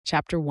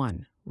Chapter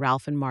 1: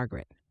 Ralph and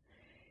Margaret.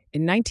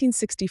 In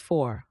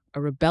 1964, a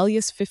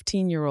rebellious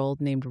 15-year-old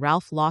named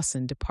Ralph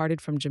Lawson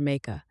departed from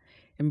Jamaica,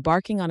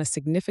 embarking on a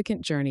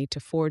significant journey to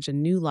forge a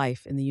new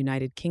life in the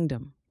United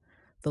Kingdom.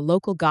 The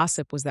local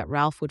gossip was that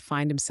Ralph would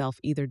find himself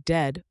either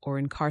dead or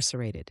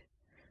incarcerated.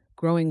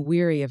 Growing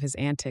weary of his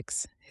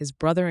antics, his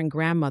brother and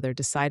grandmother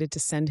decided to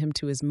send him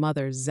to his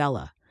mother,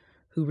 Zella,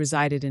 who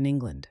resided in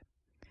England.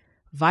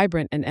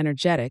 Vibrant and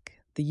energetic,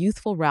 the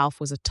youthful Ralph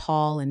was a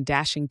tall and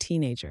dashing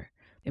teenager,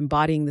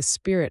 embodying the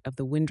spirit of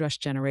the Windrush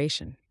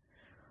generation.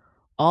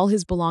 All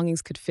his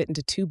belongings could fit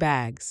into 2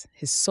 bags,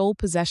 his sole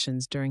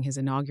possessions during his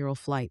inaugural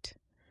flight.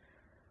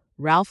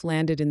 Ralph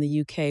landed in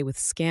the UK with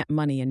scant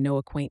money and no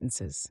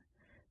acquaintances.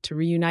 To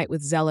reunite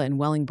with Zella in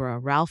Wellingborough,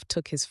 Ralph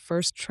took his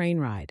first train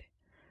ride.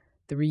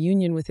 The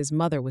reunion with his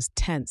mother was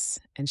tense,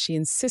 and she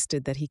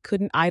insisted that he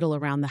couldn't idle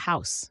around the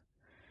house.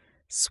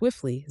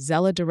 Swiftly,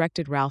 Zella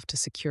directed Ralph to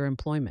secure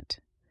employment.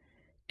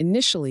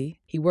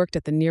 Initially, he worked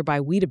at the nearby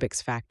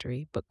Weetabix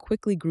factory, but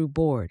quickly grew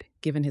bored,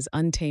 given his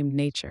untamed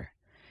nature.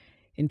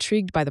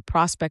 Intrigued by the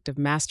prospect of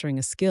mastering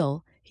a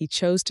skill, he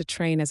chose to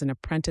train as an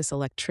apprentice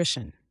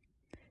electrician.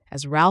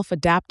 As Ralph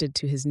adapted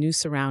to his new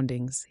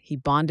surroundings, he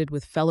bonded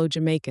with fellow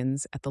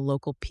Jamaicans at the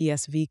local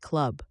PSV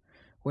club,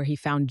 where he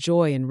found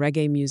joy in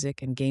reggae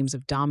music and games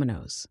of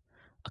dominoes,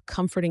 a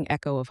comforting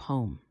echo of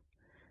home.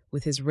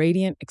 With his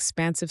radiant,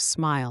 expansive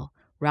smile,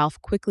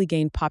 Ralph quickly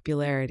gained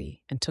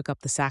popularity and took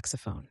up the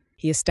saxophone.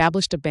 He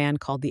established a band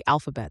called the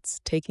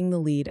Alphabets, taking the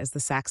lead as the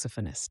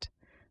saxophonist.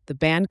 The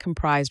band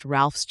comprised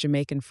Ralph's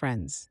Jamaican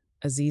friends: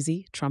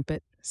 Azizi,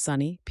 trumpet;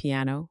 Sonny,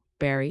 piano;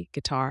 Barry,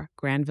 guitar;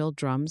 Granville,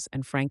 drums;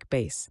 and Frank,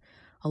 bass,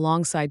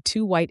 alongside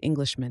 2 white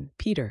Englishmen,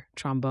 Peter,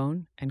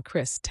 trombone; and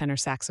Chris, tenor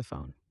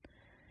saxophone.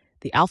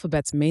 The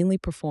Alphabets mainly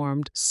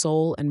performed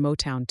soul and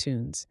Motown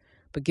tunes,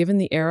 but given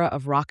the era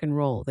of rock and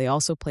roll, they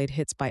also played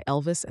hits by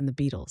Elvis and the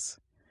Beatles.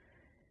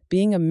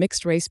 Being a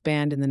mixed-race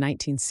band in the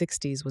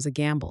 1960s was a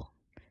gamble.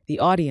 The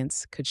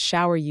audience could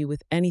shower you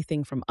with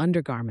anything from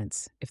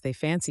undergarments, if they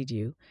fancied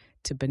you,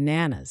 to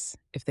bananas,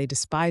 if they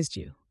despised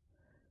you.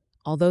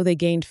 Although they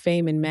gained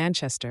fame in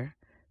Manchester,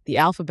 the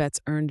Alphabets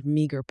earned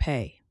meager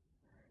pay.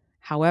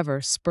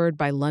 However, spurred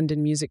by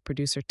London music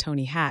producer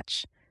Tony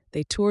Hatch,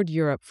 they toured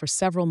Europe for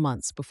several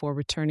months before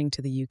returning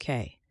to the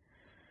UK.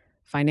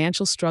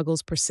 Financial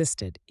struggles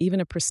persisted. Even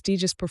a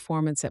prestigious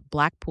performance at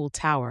Blackpool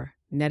Tower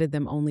netted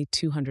them only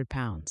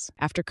 £200.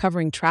 After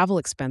covering travel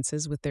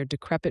expenses with their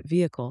decrepit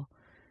vehicle,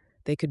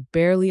 they could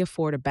barely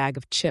afford a bag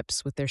of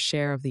chips with their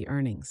share of the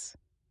earnings.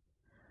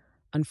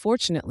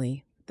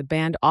 Unfortunately, the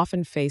band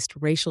often faced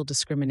racial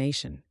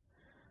discrimination.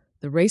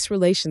 The Race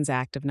Relations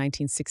Act of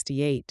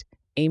 1968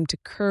 aimed to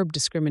curb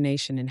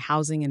discrimination in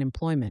housing and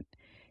employment,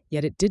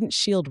 yet it didn't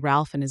shield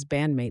Ralph and his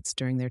bandmates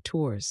during their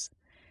tours.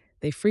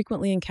 They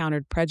frequently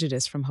encountered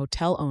prejudice from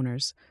hotel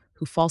owners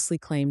who falsely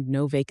claimed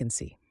no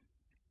vacancy.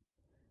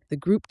 The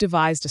group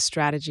devised a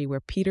strategy where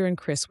Peter and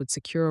Chris would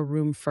secure a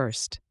room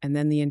first, and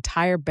then the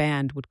entire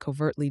band would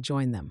covertly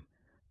join them,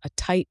 a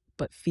tight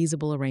but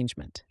feasible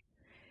arrangement.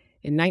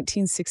 In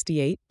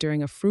 1968,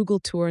 during a frugal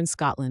tour in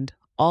Scotland,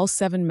 all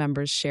 7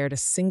 members shared a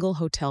single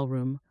hotel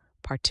room,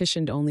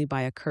 partitioned only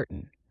by a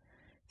curtain.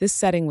 This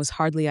setting was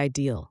hardly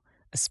ideal,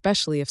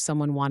 especially if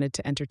someone wanted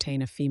to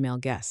entertain a female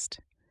guest.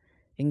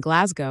 In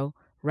Glasgow,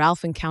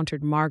 Ralph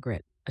encountered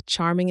Margaret, a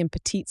charming and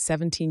petite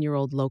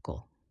 17-year-old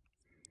local.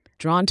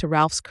 Drawn to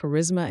Ralph's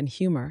charisma and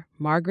humor,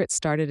 Margaret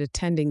started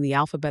attending the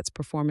Alphabets'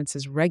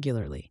 performances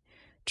regularly,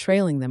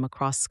 trailing them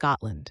across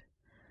Scotland.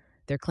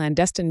 Their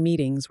clandestine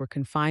meetings were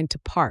confined to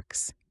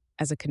parks,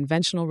 as a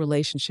conventional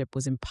relationship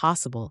was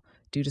impossible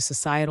due to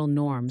societal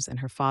norms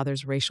and her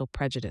father's racial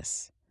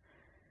prejudice.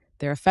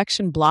 Their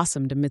affection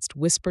blossomed amidst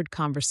whispered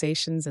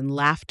conversations and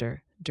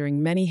laughter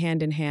during many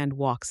hand-in-hand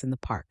walks in the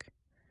park.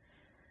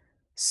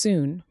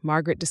 Soon,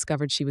 Margaret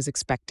discovered she was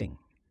expecting.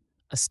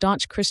 A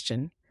staunch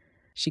Christian,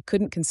 she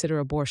couldn't consider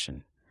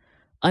abortion.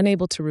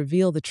 Unable to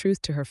reveal the truth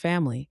to her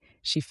family,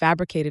 she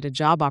fabricated a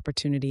job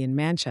opportunity in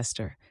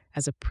Manchester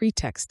as a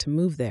pretext to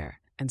move there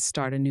and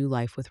start a new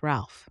life with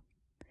Ralph.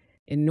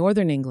 In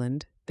northern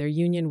England, their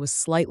union was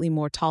slightly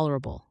more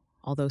tolerable,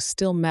 although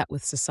still met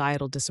with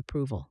societal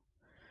disapproval.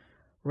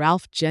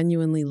 Ralph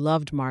genuinely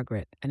loved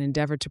Margaret and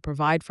endeavored to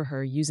provide for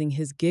her using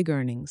his gig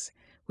earnings,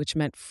 which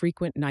meant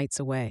frequent nights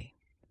away.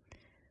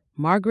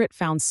 Margaret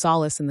found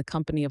solace in the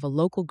company of a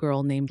local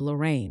girl named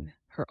Lorraine,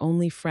 her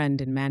only friend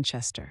in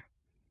Manchester.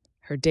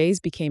 Her days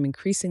became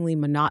increasingly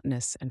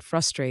monotonous and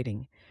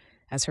frustrating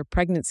as her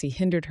pregnancy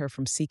hindered her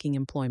from seeking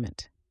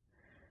employment.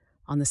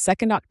 On the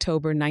 2nd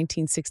October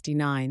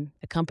 1969,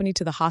 accompanied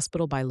to the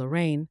hospital by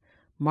Lorraine,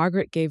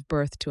 Margaret gave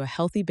birth to a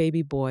healthy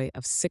baby boy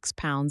of 6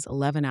 pounds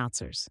 11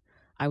 ounces.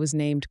 I was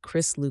named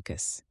Chris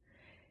Lucas.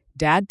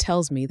 Dad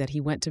tells me that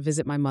he went to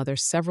visit my mother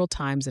several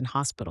times in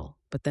hospital,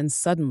 but then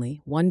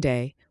suddenly, one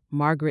day,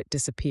 Margaret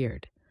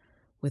disappeared.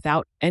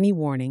 Without any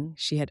warning,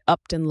 she had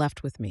upped and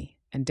left with me,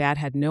 and Dad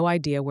had no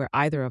idea where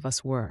either of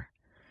us were.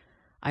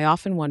 I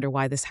often wonder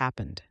why this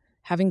happened.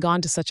 Having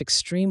gone to such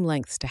extreme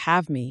lengths to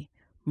have me,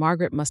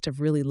 Margaret must have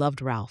really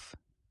loved Ralph.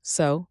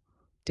 So,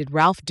 Did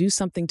Ralph do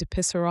something to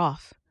piss her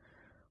off?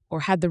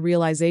 Or had the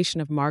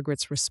realization of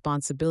Margaret's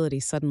responsibility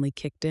suddenly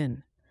kicked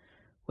in?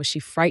 Was she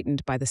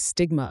frightened by the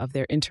stigma of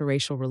their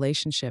interracial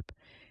relationship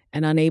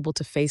and unable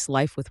to face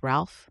life with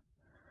Ralph?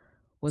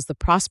 Was the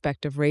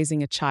prospect of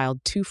raising a child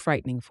too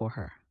frightening for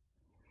her?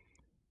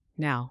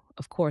 Now,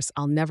 of course,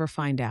 I'll never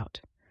find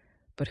out.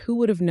 But who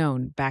would have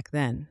known back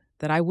then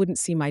that I wouldn't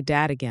see my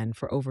dad again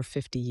for over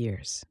 50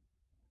 years?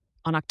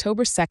 On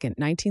October 2nd,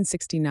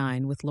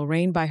 1969, with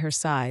Lorraine by her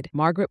side,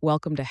 Margaret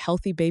welcomed a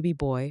healthy baby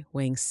boy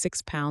weighing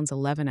 6 pounds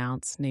 11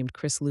 ounce named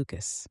Chris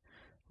Lucas.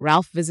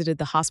 Ralph visited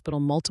the hospital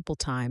multiple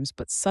times,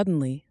 but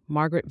suddenly,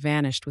 Margaret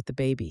vanished with the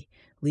baby,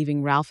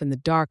 leaving Ralph in the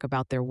dark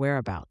about their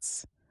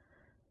whereabouts.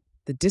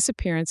 The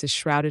disappearance is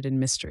shrouded in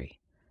mystery.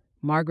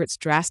 Margaret's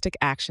drastic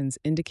actions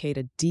indicate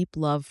a deep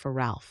love for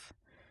Ralph.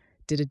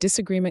 Did a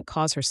disagreement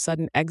cause her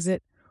sudden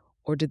exit,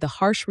 or did the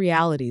harsh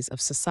realities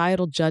of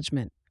societal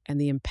judgment and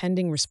the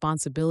impending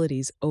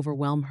responsibilities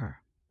overwhelm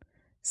her?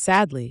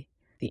 Sadly,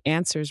 the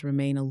answers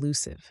remain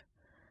elusive.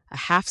 A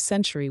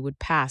half-century would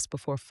pass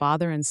before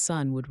father and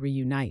son would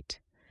reunite.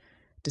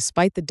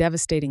 Despite the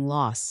devastating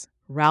loss,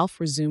 Ralph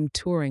resumed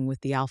touring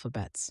with the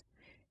Alphabets.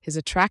 His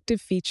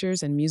attractive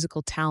features and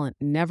musical talent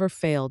never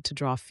failed to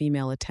draw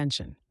female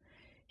attention.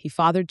 He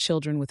fathered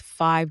children with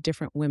 5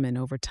 different women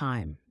over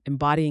time,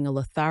 embodying a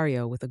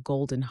Lothario with a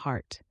golden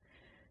heart.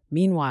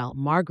 Meanwhile,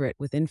 Margaret,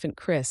 with infant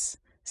Chris,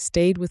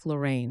 stayed with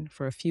Lorraine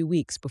for a few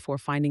weeks before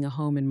finding a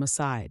home in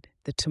Mosside.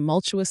 The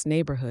tumultuous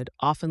neighborhood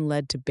often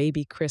led to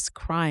baby Chris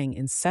crying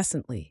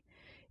incessantly,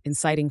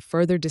 inciting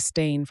further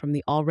disdain from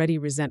the already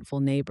resentful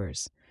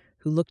neighbors,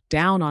 who looked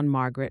down on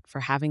Margaret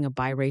for having a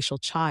biracial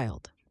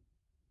child.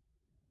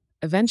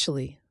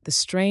 Eventually, the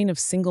strain of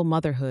single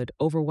motherhood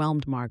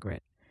overwhelmed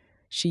Margaret.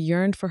 She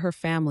yearned for her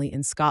family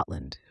in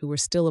Scotland, who were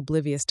still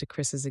oblivious to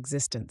Chris's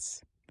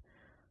existence.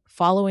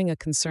 Following a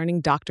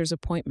concerning doctor's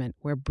appointment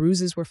where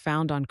bruises were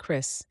found on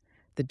Chris,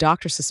 the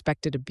doctor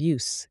suspected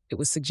abuse. It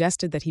was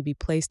suggested that he be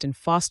placed in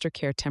foster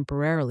care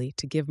temporarily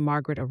to give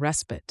Margaret a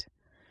respite.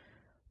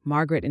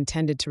 Margaret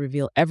intended to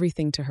reveal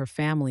everything to her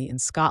family in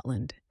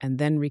Scotland and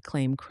then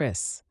reclaim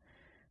Chris.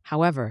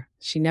 However,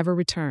 she never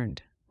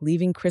returned,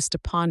 leaving Chris to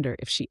ponder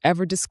if she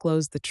ever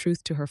disclosed the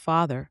truth to her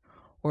father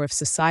or if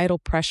societal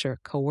pressure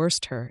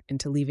coerced her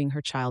into leaving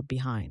her child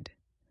behind.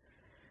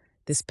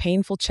 This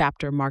painful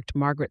chapter marked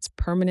Margaret's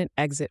permanent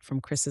exit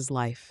from Chris's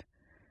life,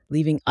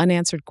 leaving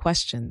unanswered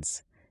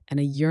questions and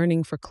a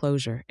yearning for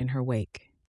closure in her wake.